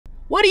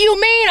What do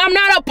you mean I'm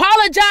not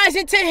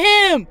apologizing to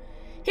him?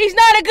 He's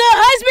not a good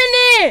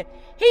husband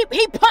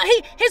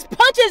then. His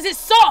punches is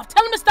soft.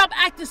 Tell him to stop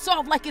acting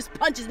soft like his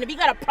punches. And if he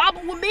got a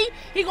problem with me,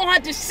 he gonna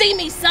have to see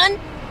me, son.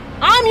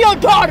 I'm your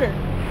daughter.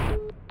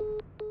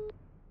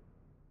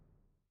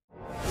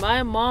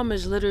 My mom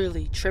is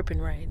literally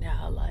tripping right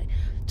now, like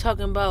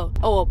talking about,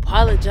 oh,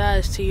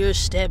 apologize to your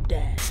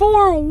stepdad.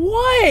 For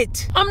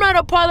what? I'm not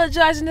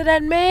apologizing to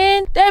that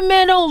man. That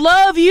man don't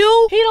love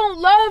you. He don't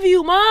love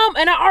you, mom.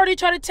 And I already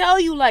tried to tell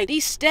you, like,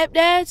 these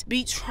stepdads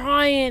be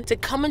trying to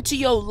come into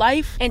your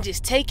life and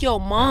just take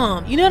your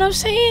mom. You know what I'm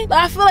saying?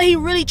 Like, I feel like he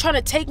really trying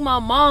to take my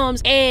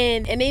mom's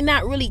and they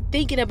not really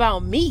thinking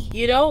about me,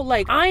 you know?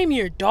 Like, I'm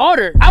your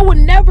daughter. I would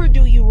never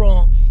do you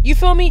wrong. You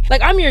feel me?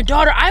 Like, I'm your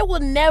daughter. I will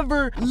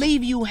never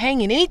leave you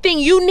hanging. Anything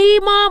you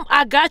need, mom,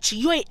 I got you.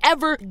 You ain't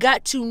ever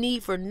got to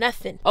need for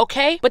nothing,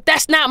 okay? But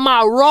that's not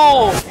my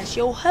role. That's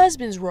your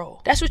husband's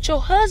role. That's what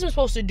your husband's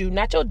supposed to do,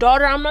 not your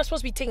daughter. I'm not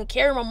supposed to be taking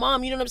care of my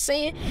mom, you know what I'm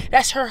saying?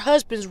 That's her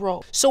husband's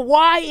role. So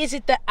why is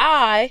it that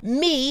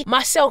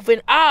myself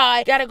and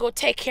I gotta go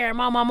take care of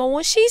my mama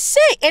when she's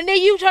sick? And then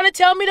you trying to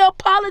tell me to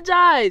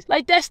apologize?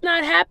 Like, that's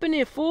not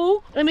happening,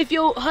 fool. I mean, if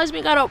your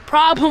husband got a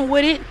problem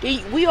with it,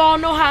 we all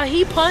know how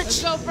he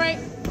punched. Let's go,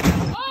 Frank.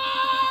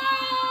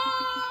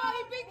 Oh,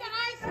 he beat the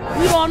ice.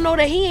 We all know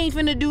that he ain't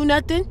finna do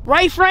nothing.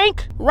 Right,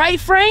 Frank? Right,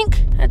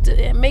 Frank?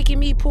 Making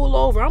me pull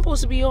over. I'm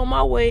supposed to be on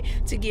my way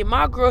to get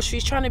my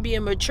groceries, trying to be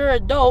a mature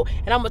adult,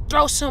 and I'm gonna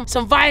throw some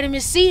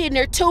vitamin C in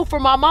there too for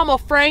my mama,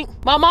 Frank.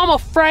 My mama,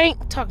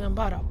 Frank. Talking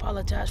about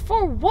apologize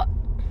for what?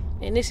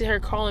 And this is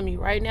her calling me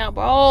right now,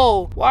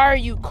 bro. Why are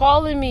you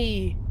calling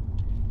me?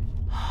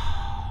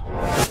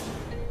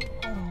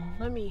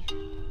 Let me.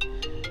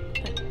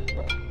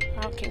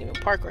 I can't even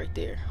park right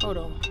there. Hold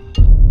on.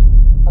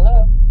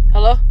 Hello?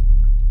 Hello?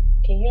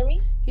 Can you hear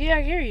me? Yeah,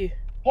 I hear you.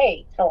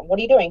 Hey, what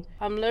are you doing?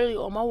 I'm literally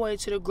on my way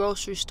to the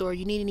grocery store.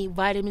 You need any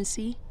vitamin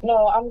C?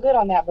 No, I'm good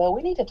on that, but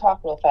we need to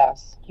talk real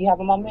fast. You have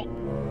a moment?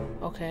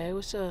 Okay,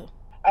 what's up?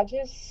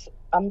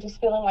 I'm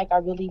just feeling like I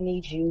really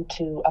need you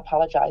to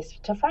apologize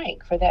to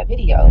Frank for that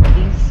video.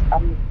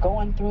 I'm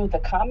going through the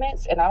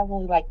comments and I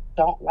really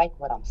don't like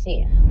what I'm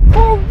seeing.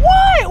 For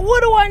what?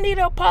 What do I need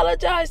to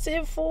apologize to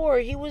him for?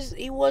 He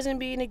wasn't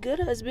being a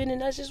good husband,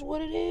 and that's just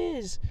what it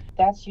is.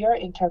 That's your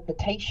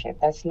interpretation.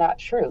 That's not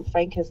true.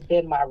 Frank has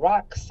been my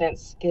rock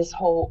since this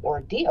whole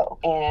ordeal,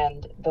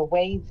 and the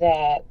way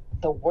that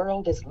the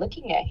world is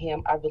looking at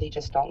him, I really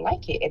just don't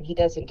like it, and he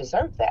doesn't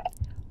deserve that.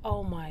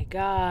 Oh my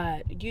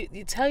God.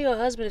 You tell your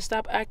husband to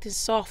stop acting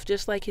soft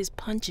just like his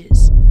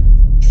punches.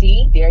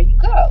 See, there you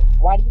go.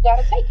 Why do you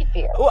gotta take it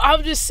there? Well,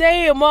 I'm just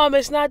saying, Mom,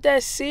 it's not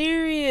that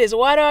serious.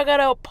 Why do I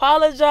gotta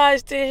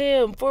apologize to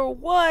him? For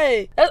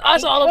what?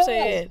 That's all I'm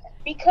saying.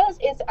 Because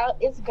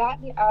it's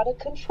gotten out of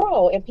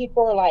control, and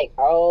people are like,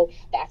 oh,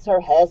 that's her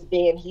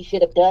husband, he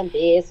should have done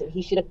this and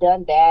he should have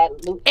done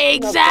that.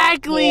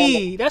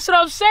 Exactly. That's what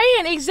I'm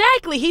saying.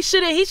 Exactly. He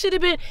should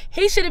have been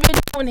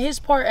doing his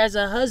part as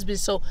a husband,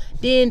 so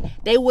then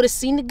they would have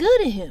seen the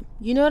good in him.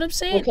 You know what I'm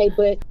saying?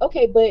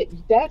 Okay, but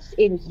that's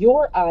in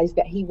your eyes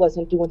that he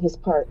wasn't doing his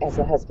part as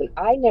a husband.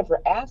 I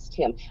never asked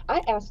him.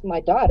 I asked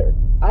my daughter.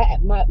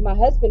 My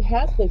husband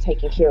has been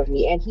taking care of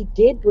me, and he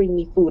did bring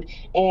me food.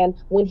 And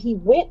when he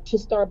went to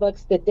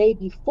Starbucks the day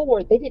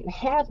before, they didn't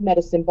have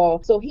medicine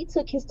ball, so he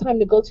took his time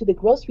to go to the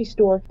grocery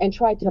store and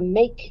tried to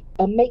make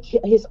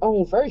his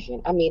own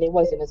version. I mean, it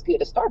wasn't as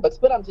good as Starbucks,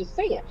 but I'm just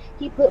saying,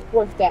 he put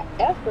forth that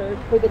effort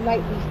for the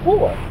night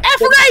before.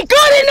 Effort ain't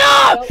good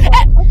enough!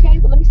 Okay,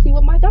 well, let me see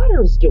what my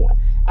daughter is doing.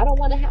 I don't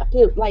want to have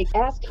to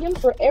ask him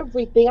for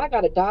everything. I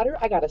got a daughter,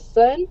 I got a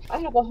son, I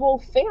have a whole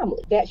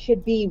family that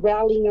should be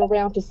rallying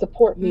around to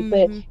support me,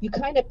 but you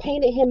kind of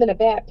painted him in a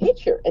bad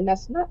picture, and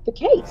that's not the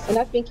case, and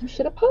I think you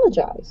should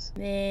apologize.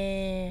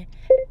 Nah.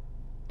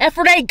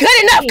 Effort ain't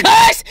good enough,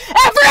 cuz!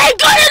 Effort ain't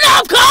good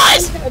enough,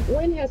 cuz!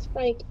 When has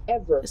Frank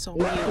ever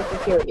not taken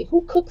care of me?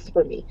 Who cooks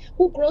for me?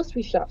 Who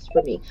grocery shops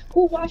for me?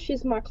 Who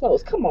washes my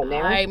clothes? Come on now.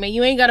 All right, man,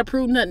 you ain't got to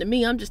prove nothing to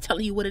me. I'm just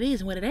telling you what it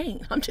is and what it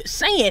ain't. I'm just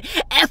saying,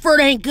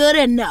 effort ain't good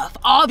enough,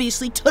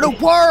 obviously, to the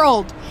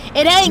world.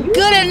 It ain't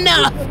good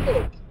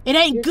enough. It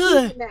ain't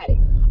good.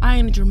 I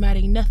ain't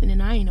dramatic nothing,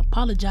 and I ain't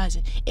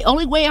apologizing. The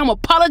only way I'm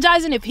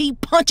apologizing if he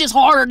punches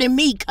harder than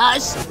me,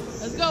 cuz.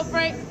 Let's go,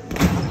 Frank.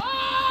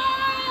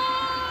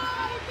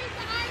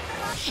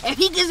 If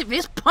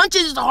his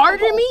punches is harder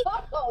than me.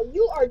 Oh,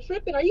 you are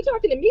tripping. Are you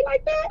talking to me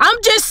like that? I'm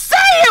just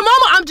saying,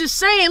 Mama. I'm just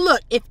saying.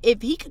 Look,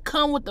 if he could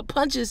come with the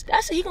punches,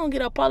 that's he gonna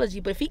get an apology.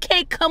 But if he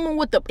can't come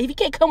with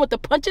the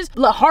punches,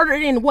 look, harder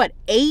than what,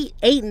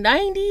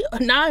 890 or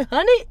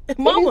 900,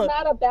 Mama. It's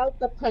not about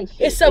the punches.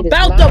 It's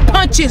about the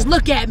punches.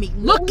 Look at me.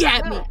 Look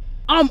at me.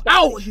 I'm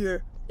out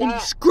here in the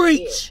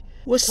streets.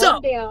 What's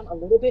up? Calm down a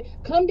little bit.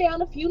 Come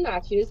down a few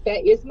notches.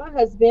 That is my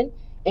husband.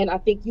 And I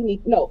think you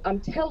need, no, I'm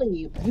telling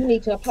you, you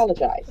need to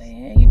apologize.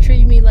 Man, you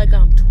treat me like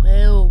I'm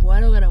 12. Why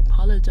do I gotta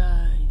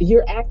apologize?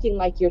 You're acting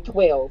like you're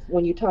 12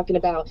 when you're talking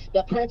about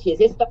the punches.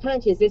 It's the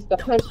punches. It's the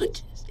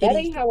punches. That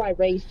ain't how I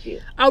raised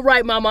you. All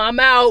right, Mama, I'm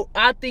out.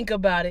 I'll think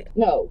about it.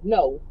 No,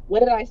 no. What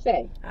did I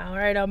say? All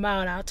right, I'm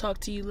out. I'll talk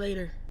to you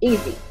later.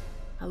 Easy.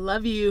 I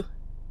love you.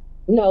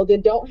 No, then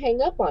don't hang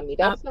up on me.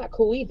 That's not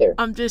cool either.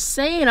 I'm just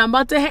saying, I'm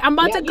about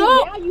to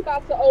go. Now you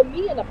about to owe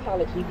me an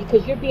apology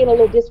because you're being a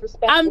little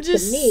disrespectful to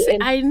me.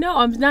 And I know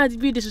I'm not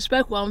being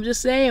disrespectful. I'm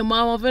just saying,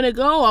 Mom, I'm finna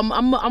go. I'm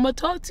gonna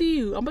talk to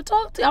you. I'm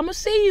gonna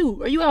see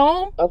you. Are you at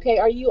home? Okay,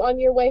 are you on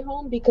your way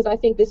home? Because I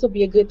think this will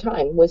be a good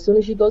time. As soon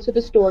as you go to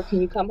the store,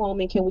 can you come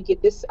home and can we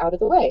get this out of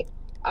the way?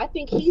 I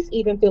think he's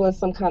even feeling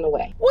some kind of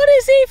way. What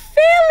is he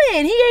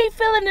feeling? He ain't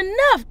feeling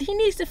enough. He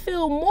needs to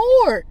feel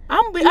more.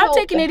 I'm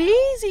taking it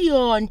easy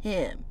on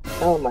him.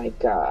 Oh my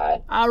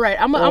God. All right,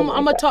 I'm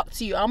gonna talk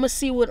to you. I'm gonna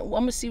see what's up.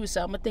 I'm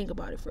gonna think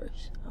about it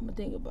first. I'm gonna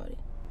think about it.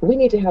 We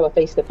need to have a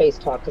face-to-face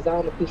talk because I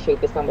don't appreciate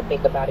this. I'm gonna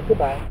think about it.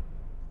 Goodbye.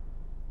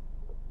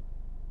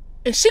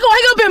 And she gonna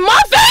hang up in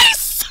my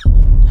face?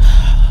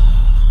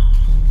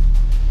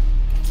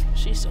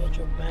 She's so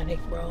dramatic,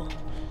 bro.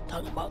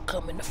 Talking about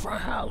coming to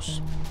front house.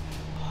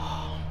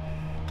 I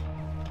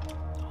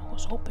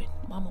was hoping.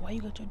 Mama, why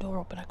you got your door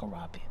open? I can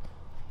rob you.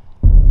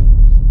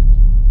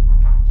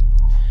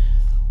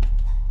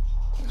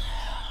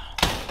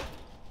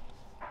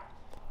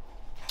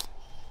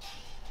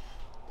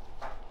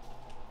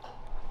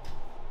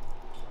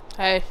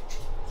 Hey.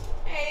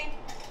 Hey.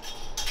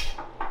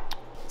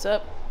 What's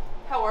up?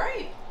 How are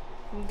you?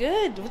 I'm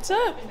good. What's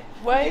up?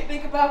 Why? Did you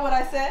think about what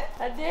I said?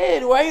 I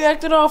did. Why are you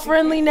acting all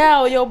friendly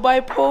now? You're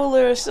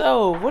bipolar or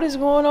so. What is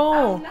going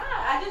on? I'm not.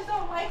 I just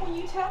don't like when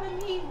you telling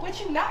me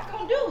what you not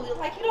gonna do.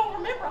 Like you don't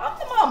remember. I'm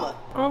the mama.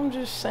 I'm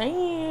just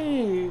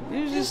saying.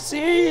 You're just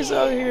serious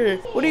out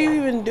here. What are you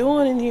even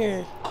doing in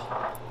here?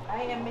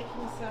 I am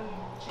making some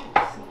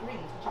juice, some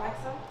greens. Would you like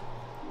some?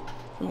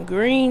 Some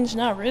greens?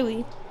 Not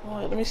really.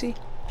 Oh, let me see.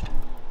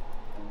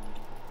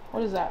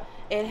 What is that?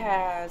 It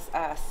has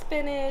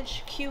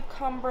spinach,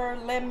 cucumber,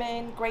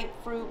 lemon,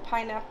 grapefruit,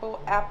 pineapple,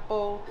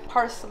 apple,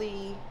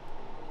 parsley,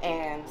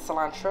 and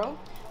cilantro.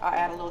 I'll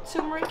add a little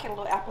turmeric and a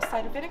little apple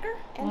cider vinegar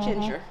and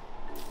ginger.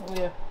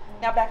 Yeah.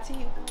 Now back to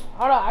you.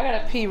 Hold on, I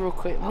gotta pee real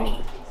quick.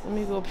 Let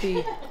me go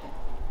pee.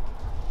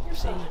 You're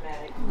so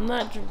dramatic. I'm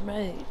not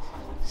dramatic.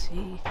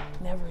 See,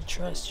 never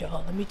trust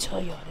y'all. Let me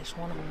tell y'all this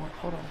one-on-one.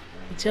 Hold on.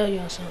 Let me tell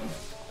y'all something.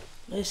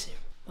 Listen,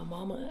 my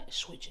mama is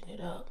switching it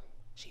up.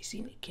 She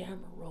seen the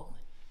camera rolling.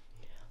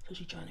 So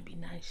she's trying to be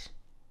nice.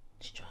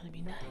 She's trying to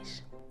be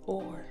nice.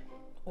 Or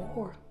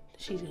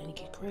she's gonna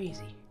get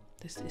crazy.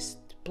 This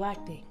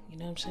black thing, you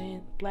know what I'm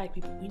saying? Black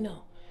people, we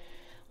know.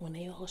 When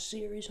they all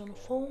serious on the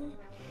phone,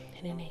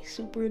 and then they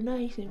super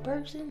nice in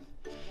person,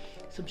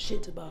 some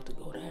shit's about to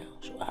go down.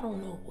 So I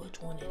don't know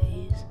which one it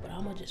is, but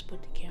I'm gonna just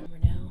put the camera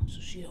down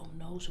so she don't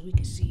know, so we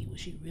can see what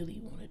she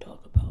really wanna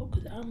talk about.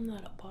 Cause I'm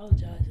not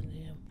apologizing to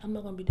him. I'm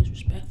not gonna be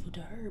disrespectful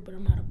to her, but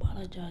I'm not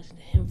apologizing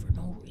to him for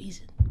no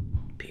reason.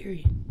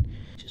 Period.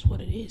 It's just what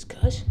it is,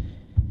 cuz.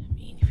 I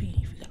mean, if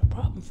you got a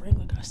problem, Frank,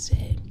 like I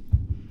said.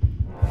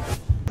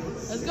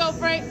 Let's go,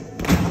 Frank.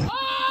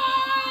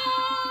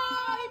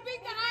 Oh, he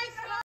beat the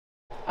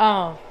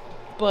ice.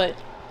 But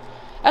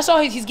that's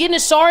all. He's getting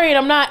it sorry, and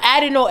I'm not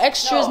adding no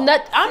extras. I'm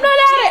not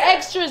adding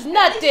extras.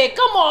 Nothing.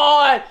 Come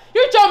on.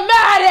 You're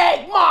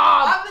dramatic,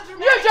 Mom. I'm the dramatic.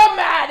 You're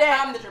dramatic.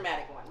 I'm the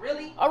dramatic one.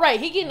 Really? All right.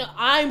 He getting.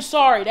 I'm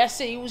sorry.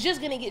 That's it. He was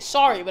just gonna get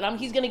sorry, but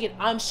he's gonna get.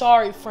 I'm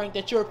sorry, Frank,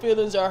 that your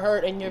feelings are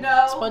hurt and your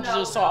sponges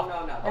are soft.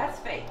 No. That's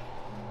fake.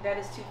 That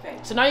is too fake.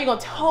 So now you're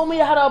gonna tell me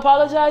how to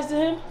apologize to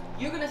him?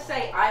 You're gonna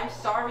say, I'm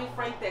sorry,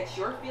 Frank, that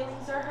your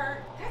feelings are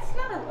hurt? That's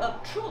not a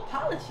true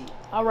apology.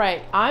 All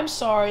right, I'm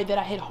sorry that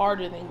I hit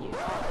harder than you.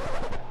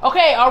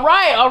 Okay, all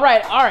right.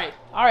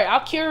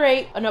 I'll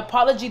curate an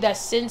apology that's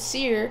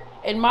sincere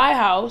in my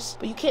house,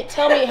 but you can't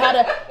tell me how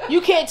to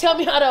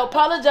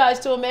apologize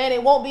to a man.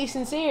 It won't be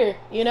sincere.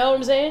 You know what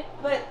I'm saying?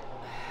 But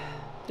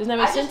doesn't that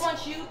make sense? I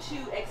just want you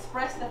to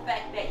express the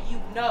fact that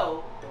you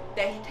know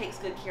that he takes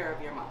good care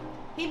of your mom.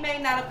 He may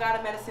not have got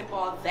a medicine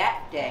ball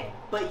that day,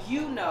 but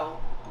you know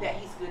that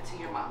he's good to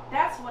your mom.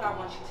 That's what I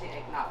want you to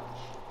acknowledge.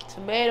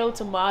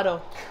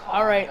 Tomato.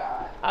 All right.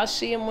 God. I'll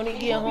see him when he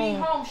get home. He'll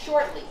be home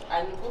shortly,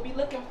 and we'll be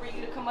looking for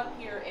you to come up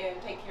here and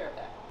take care of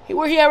that.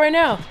 Where he at right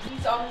now?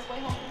 He's on his way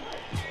home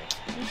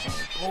from work.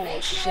 Oh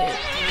shit.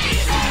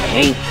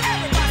 Hey.